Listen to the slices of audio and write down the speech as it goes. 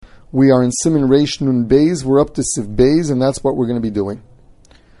We are in Siman Reish Nun Beis. We're up to Sif Beis, and that's what we're going to be doing.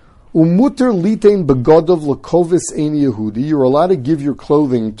 Umuter litein begodov lakovis ein Yehudi. You're allowed to give your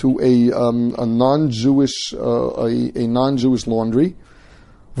clothing to a non-Jewish laundry.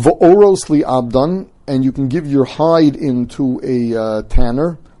 Va'oros li abdan, and you can give your hide into a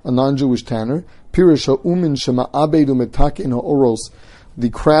tanner, a non-Jewish tanner. Pirisha umin shema abedu metak in ha'oros. The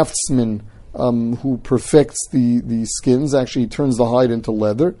craftsman who perfects the skins actually turns the hide into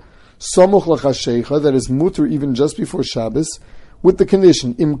leather. Samuch lachashecha, that is muter even just before Shabbos, with the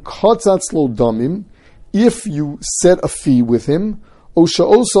condition im kotzatz lo damim, if you set a fee with him, o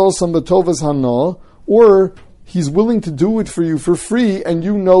sha'osal sam betovas hana, or he's willing to do it for you for free, and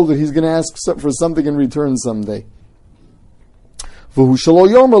you know that he's going to ask for something in return someday. V'hu shelo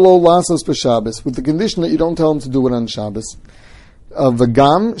yomer lo lasos b'Shabbos, with the condition that you don't tell him to do it on Shabbos.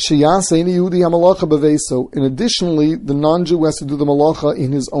 V'gam sheyase ein Yehudi hamalacha b'veiso, and additionally, the non-Jew has to do the malacha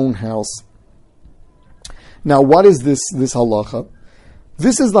in his own house. Now, what is this halacha?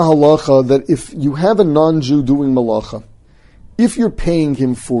 This is the halacha that if you have a non-Jew doing malacha, if you're paying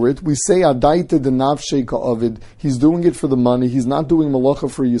him for it, we say adaita denavshei ka'avid. He's doing it for the money. He's not doing malacha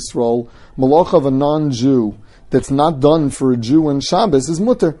for Yisrael. Malacha of a non-Jew that's not done for a Jew on Shabbos is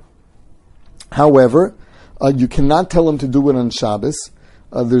mutter. However, you cannot tell him to do it on Shabbos.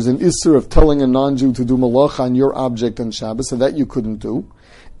 There's an issur of telling a non-Jew to do malacha on your object on Shabbos, so that you couldn't do.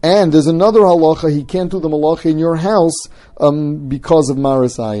 And there's another halacha, he can't do the malacha in your house because of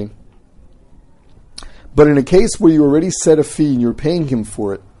maras ayin. But in a case where you already set a fee and you're paying him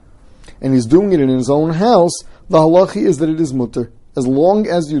for it, and he's doing it in his own house, the halacha is that it is mutter, as long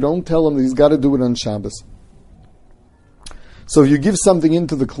as you don't tell him that he's got to do it on Shabbos. So if you give something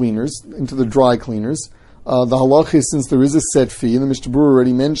into the cleaners, into the dry cleaners, the halacha is, since there is a set fee, and the Mishnah Berurah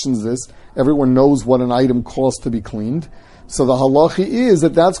already mentions this, everyone knows what an item costs to be cleaned. So the halacha is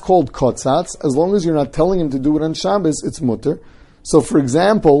that that's called kotzatz. As long as you're not telling him to do it on Shabbos, it's mutter. So for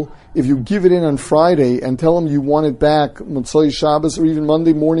example, if you give it in on Friday and tell him you want it back Motzei Shabbos, or even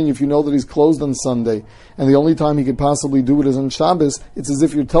Monday morning if you know that he's closed on Sunday, and the only time he could possibly do it is on Shabbos, it's as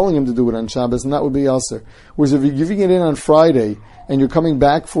if you're telling him to do it on Shabbos, and that would be aser. Whereas if you're giving it in on Friday and you're coming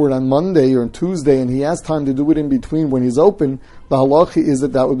back for it on Monday or on Tuesday and he has time to do it in between when he's open, the halacha is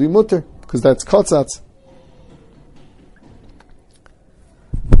that would be mutter, because that's kotzatz.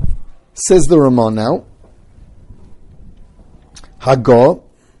 Says the Ramah now, Haggah,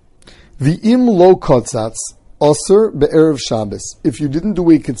 v'im lo kotzatz, osir be'erev Shabbos. If you didn't do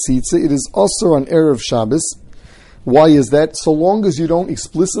a katzitza, it is osir on erev Shabbos. Why is that? So long as you don't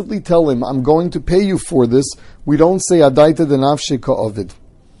explicitly tell him, I'm going to pay you for this, we don't say adaita denavshei ka'ovid.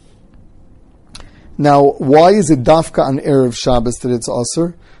 Now, why is it dafka on erev Shabbos that it's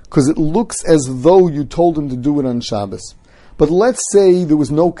osir? Because it looks as though you told him to do it on Shabbos. But let's say there was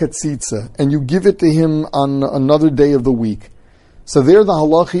no katzitza, and you give it to him on another day of the week. So there the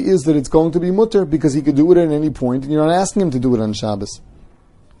halachi is that it's going to be mutter, because he could do it at any point, and you're not asking him to do it on Shabbos.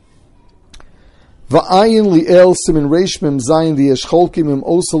 Va'ayin li'el simin reish mem zayin di'esh mem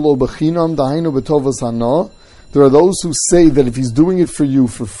osalo b'chinam dahainu b'tovas hana. There are those who say that if he's doing it for you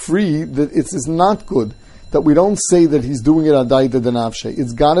for free, that it is not good. That we don't say that he's doing it adaita denavshei.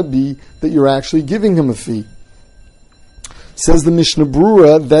 It's got to be that you're actually giving him a fee. Says the Mishnah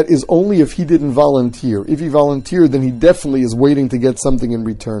Berurah, that is only if he didn't volunteer. If he volunteered, then he definitely is waiting to get something in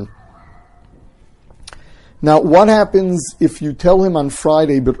return. Now, what happens if you tell him on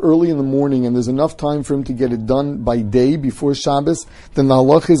Friday, but early in the morning, and there's enough time for him to get it done by day before Shabbos? Then the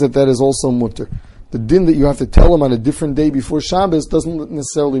halach is that is also mutter. The din that you have to tell him on a different day before Shabbos doesn't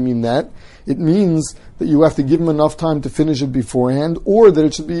necessarily mean that. It means that you have to give him enough time to finish it beforehand, or that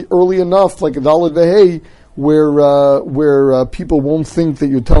it should be early enough, like a daled vehei, where people won't think that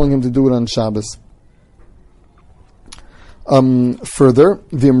you're telling him to do it on Shabbos. Further,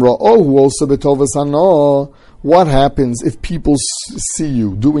 v'imra'ohu also betovas hana. What happens if people see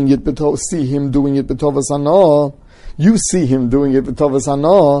you doing it? See him doing it betovas hana. You see him doing it betovas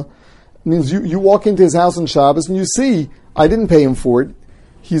hana. Means you walk into his house on Shabbos and you see, I didn't pay him for it.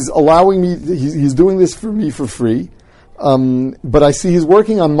 He's allowing me. He's doing this for me for free. But I see he's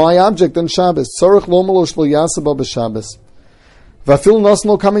working on my object on Shabbos. Tzarich lo malo shlo yaseh b'Shabbos. V'afil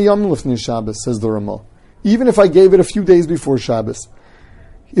nasno kama yomim lifnei Shabbos, says the Ramah. Even if I gave it a few days before Shabbos,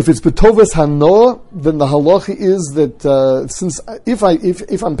 if it's betovas hana, then the halacha is that since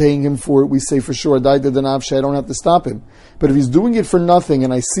if I'm paying him for it, we say for sure adaita denavshei, I don't have to stop him. But if he's doing it for nothing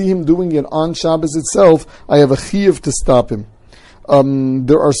and I see him doing it on Shabbos itself, I have a chiyuv to stop him.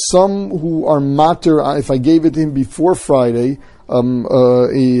 There are some who are mater, if I gave it to him before Friday,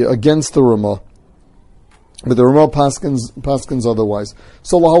 against the Ramah. But the Ramah paskins otherwise.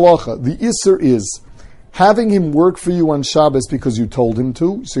 So la halacha, the Isser is having him work for you on Shabbos because you told him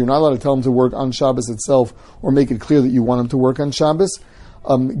to. So you're not allowed to tell him to work on Shabbos itself or make it clear that you want him to work on Shabbos.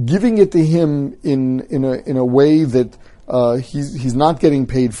 Giving it to him in a way that he's not getting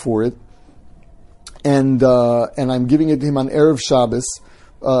paid for it, and I'm giving it to him on Erev Shabbos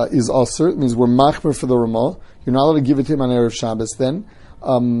is also. It means we're machmer for the Ramah. You're not allowed to give it to him on Erev Shabbos then.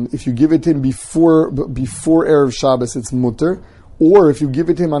 If you give it to him before Erev Shabbos, it's mutter. Or if you give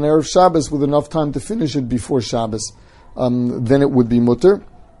it to him on Erev Shabbos with enough time to finish it before Shabbos, then it would be mutter.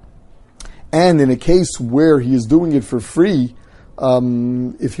 And in a case where he is doing it for free,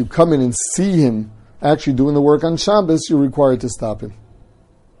 if you come in and see him actually doing the work on Shabbos, you're required to stop him.